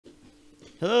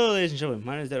Hello, ladies and gentlemen.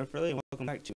 My name is Devin Furley, and welcome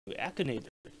back to Akinator.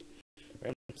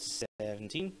 Round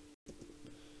 17.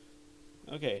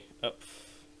 Okay. Oh,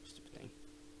 stupid thing.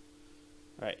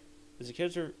 Alright. There's a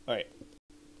character. Alright.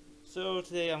 So,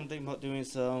 today I'm thinking about doing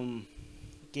some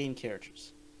game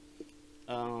characters.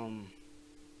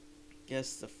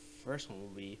 Guess the first one will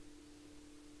be.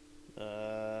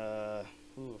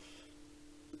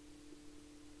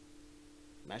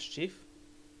 Master Chief?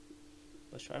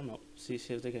 Let's try them out. See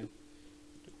if they can.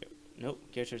 Nope,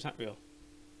 character's not real.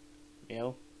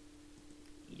 Real?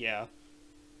 Yeah.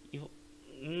 Evil?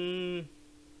 Depends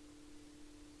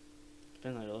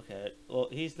on how you look at it. Well,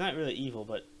 he's not really evil,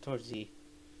 but towards the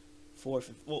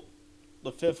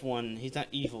the fifth one, he's not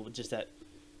evil, but just that.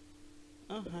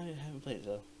 Oh, I haven't played it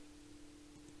though.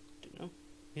 Don't know.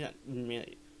 He's not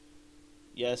really.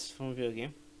 Yes, from a video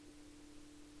game.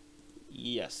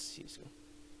 Yes, he's good.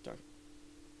 Dark.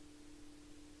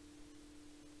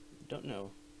 Don't know.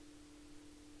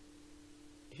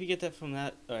 If you get that from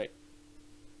that, alright.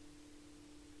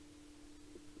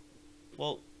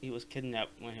 Well, he was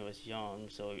kidnapped when he was young,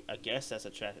 so I guess that's a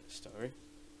tragic story.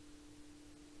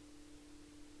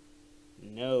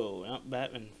 No, not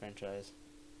Batman franchise.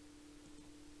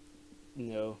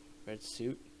 No. Red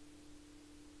suit.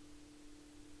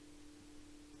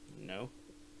 No.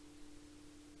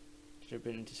 Should have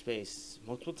been into space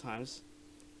multiple times.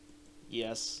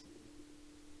 Yes.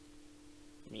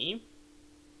 Me?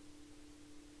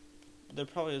 There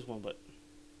probably is one, but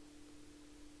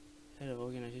head of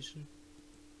organization?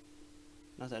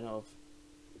 Not that I know of.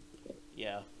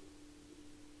 Yeah.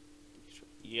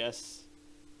 Yes.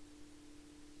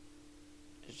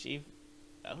 Chief?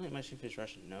 I don't think my chief is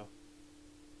Russian, no.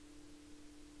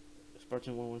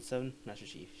 Spartan 117, Master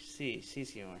Chief. C,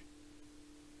 Seymour.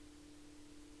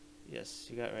 Yes,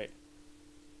 you got it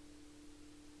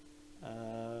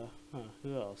right.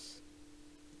 Who else?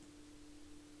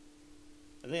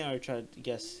 I think I already tried to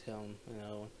guess him.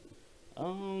 Another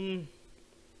one.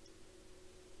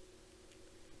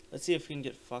 Let's see if we can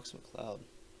get Fox McCloud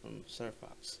from Star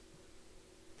Fox.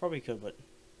 Probably could, but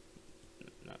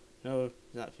no,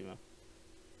 he's not female.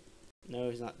 No,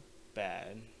 he's not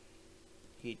bad.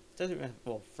 He doesn't have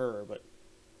fur, but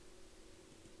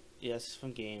yes,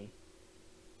 from game.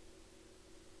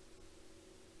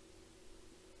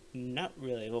 Not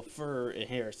really. Well, fur and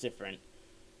hair is different.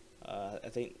 I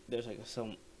think there's like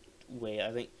some way. I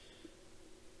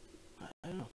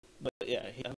don't know, but yeah,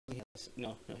 I don't think he has.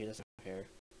 No, he doesn't have hair.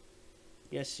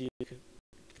 Yes, you could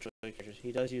control your characters.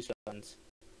 He does use guns.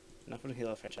 Not from the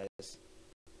Halo franchise.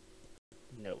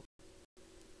 No.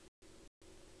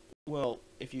 Well,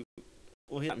 he's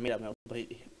not made out of metal, but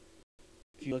if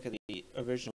you look at the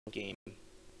original game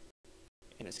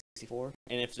in a 64,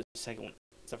 and if the second one,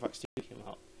 Star Fox 2, came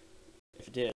out, if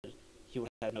it did, he would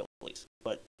have metal legs.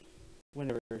 But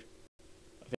whenever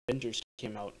Avengers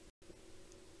came out,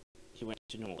 he went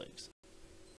to normal legs.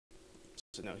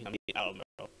 So no, he's not made out of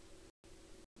metal.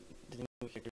 The name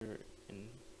of the character in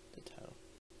the title.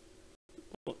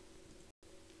 Well,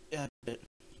 yeah, a bit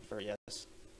for yes.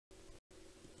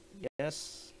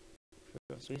 Yes.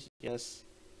 Yes.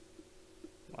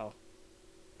 Wow.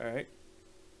 Alright.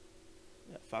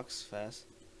 Yeah, Fox fast.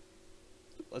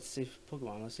 Let's see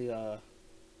Pokemon. Let's see that.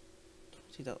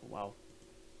 Wow.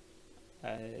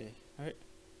 Alright.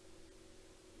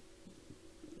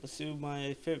 Let's do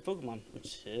my favorite Pokemon,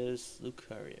 which is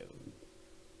Lucario.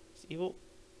 It's evil?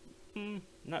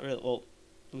 Not really. Well,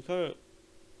 Lucario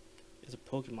is a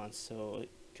Pokemon, so it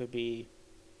could be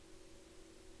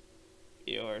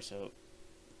Eeyore, so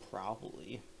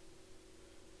probably.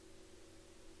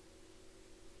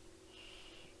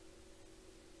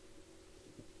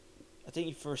 I think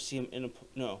you first see him in a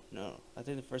no. I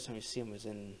think the first time you see him was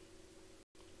in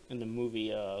the movie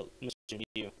Mr.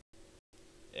 Mew.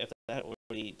 If that or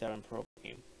the Darren Pro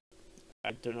game,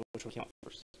 I don't know which one came out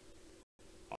first.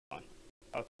 Hold on,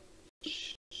 I'll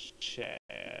check.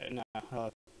 No,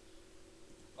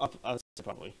 I'll say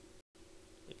probably.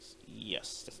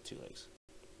 Yes, that's 2 legs.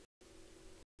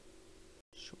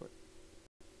 Short.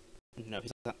 No,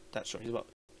 he's not that short. He's about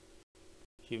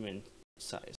human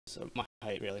size, so my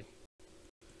height really.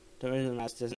 The original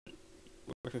mask doesn't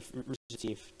work with Rooster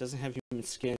Teeth. Doesn't have human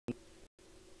skin.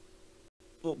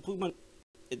 Well, Pokemon,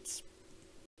 it's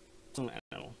an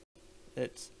animal.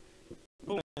 It's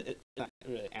not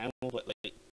really an animal, but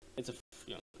like it's a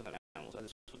not animal.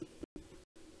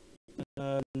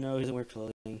 No, he doesn't wear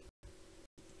clothing.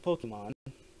 Pokemon.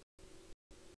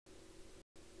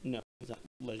 No, he's not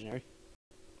legendary.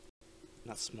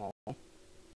 Not small.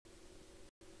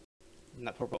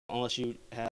 Not purple, unless you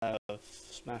have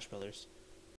Smash Brothers.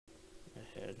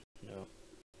 Ahead, no.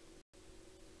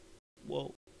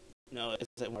 No, it's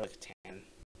like more like a tan.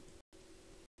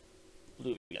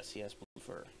 Blue, yes, he has blue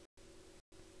fur.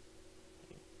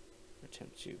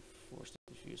 Attempt to force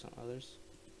the views on others.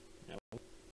 No.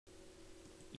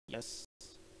 Yes.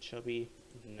 Chubby.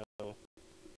 No.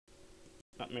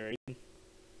 Not married.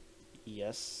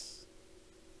 Yes.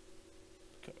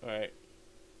 Alright.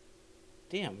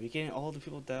 Damn, we're getting all the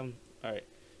people down. Alright.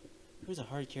 Who's a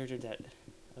hard character that,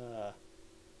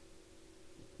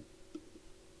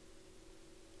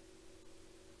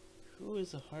 who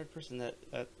is a hard person that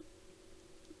that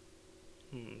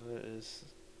is...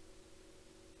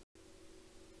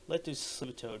 Let's do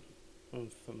Sleepy Toad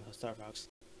from Star Fox.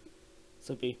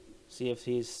 Sleepy. See if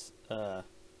he's, bad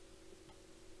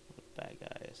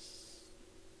guys.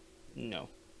 No.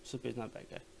 Sleepy is not a bad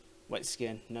guy. White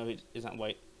skin. No, he is not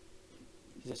white.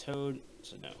 He's a toad,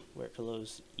 so no. Wear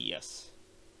clothes, yes.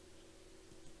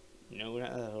 No,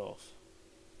 not at all.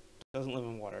 Doesn't live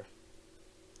in water.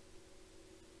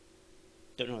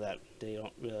 Don't know that. They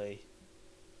don't really.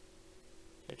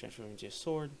 They transform into a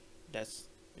sword. That's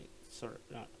sort of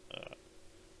not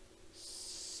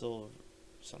silver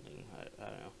something. I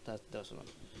don't know. That's what.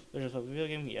 There's a video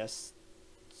game. Yes,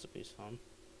 Sleepy's fun.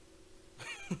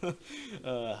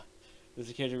 Does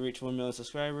the character reach 1 million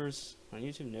subscribers on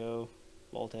YouTube? No.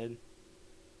 Bald head.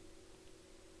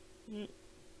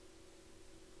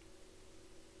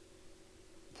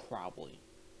 Probably.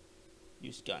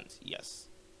 Use guns. Yes.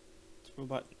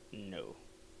 Robot. No.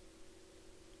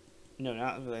 No,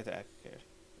 not like the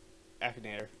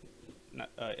Akinator. Not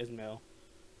Ismail.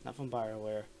 Not from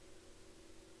BioWare.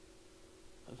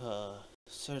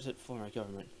 Certain former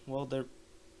government. Well, they're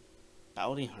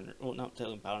bounty hunters. Well, not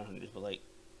telling bounty hunters, but like,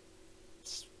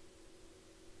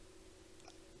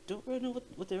 don't really know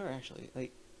what they are actually.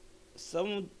 Like,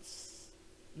 some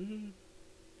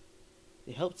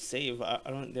they helped save. I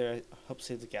don't think they helped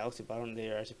save the galaxy, but I don't think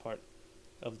they're actually part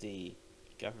of the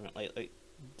government. Like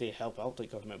they help out the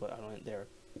government, but I don't think they're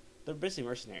basically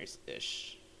mercenaries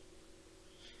ish.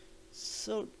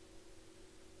 So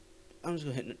I'm just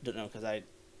gonna hit don't know because I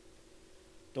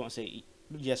don't want to say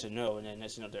yes or no, and then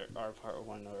that's there are part of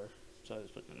one or so I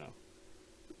just put no.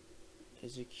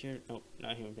 Is it cured? Nope,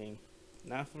 not a human being.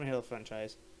 Not from the Halo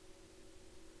franchise.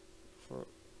 For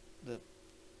the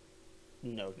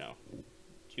no.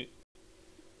 You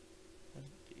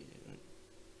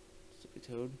Sleepy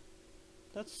Toad.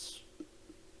 That's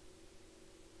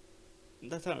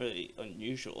not really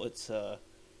unusual. It's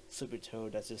Sleepy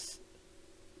Toad. That's just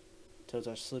toads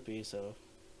are sleepy, so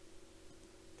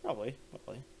probably.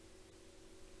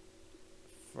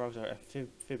 Frogs are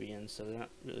amphibians, so they're not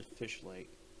really fish-like.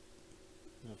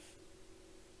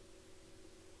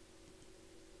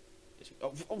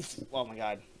 Oh my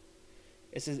god.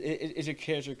 It says, is your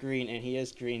character green? And he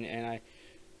is green, and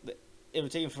it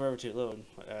would take him forever to load.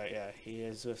 Yeah, he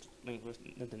is linked with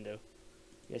Nintendo.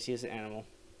 Yes, he is an animal.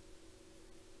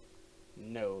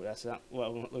 No, that's not what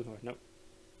I'm looking for. Nope.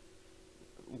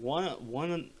 One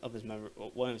of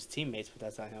his teammates, but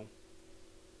that's not him.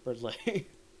 Birdley.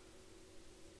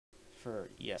 For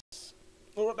yes.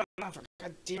 Oh, not for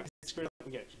God damn it! I screwed up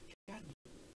again. God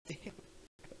damn.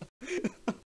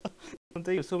 I'm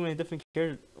thinking of so many different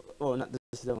characters. Oh, not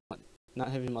this one. Not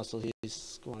heavy muscle. He's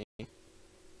scrawny.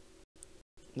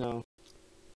 No,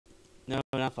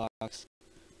 not Fox.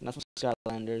 Not from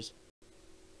Skylanders.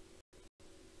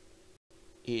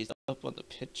 He's up on the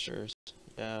pictures.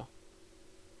 Yeah.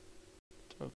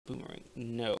 Throw a boomerang.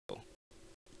 No.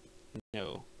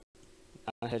 Not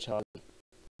a hedgehog.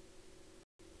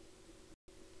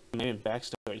 Maybe in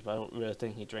backstories, but I don't really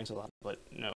think he drinks a lot. But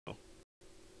no.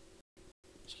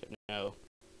 No.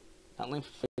 Not linked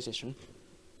for PlayStation.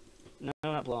 No,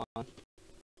 not blonde.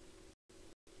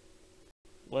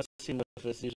 Let's see if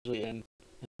it's usually in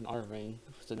our ring.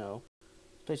 So no.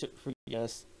 Spaceship for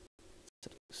yes.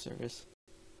 Service.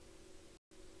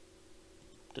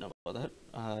 Don't know about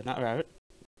that. Not rabbit.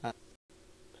 Not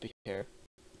puppy hair.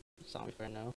 Zombie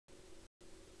friend, no.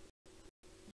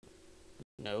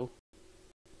 No.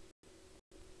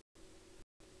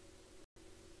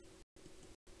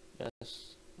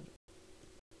 Yes.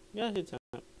 Yeah, it's a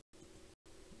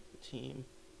team.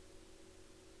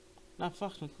 Not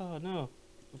Fox McCloud, no.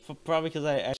 Probably because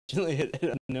I accidentally hit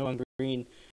a no on green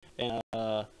and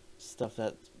stuff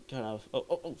that kind of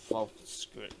oh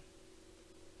screw it.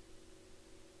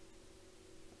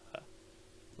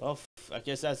 Well, I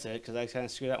guess that's it because I kind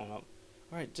of screwed that one up.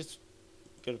 All right, just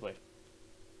go to play.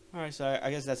 All right, so I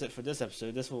guess that's it for this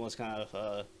episode. This one was kind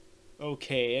of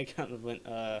okay. It kind of went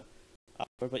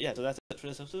awkward, but yeah. So that's it for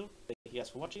this episode. Thank you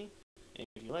guys for watching. And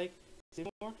if you like, see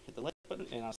more, hit the like button,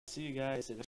 and I'll see you guys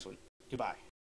in the next one. Goodbye.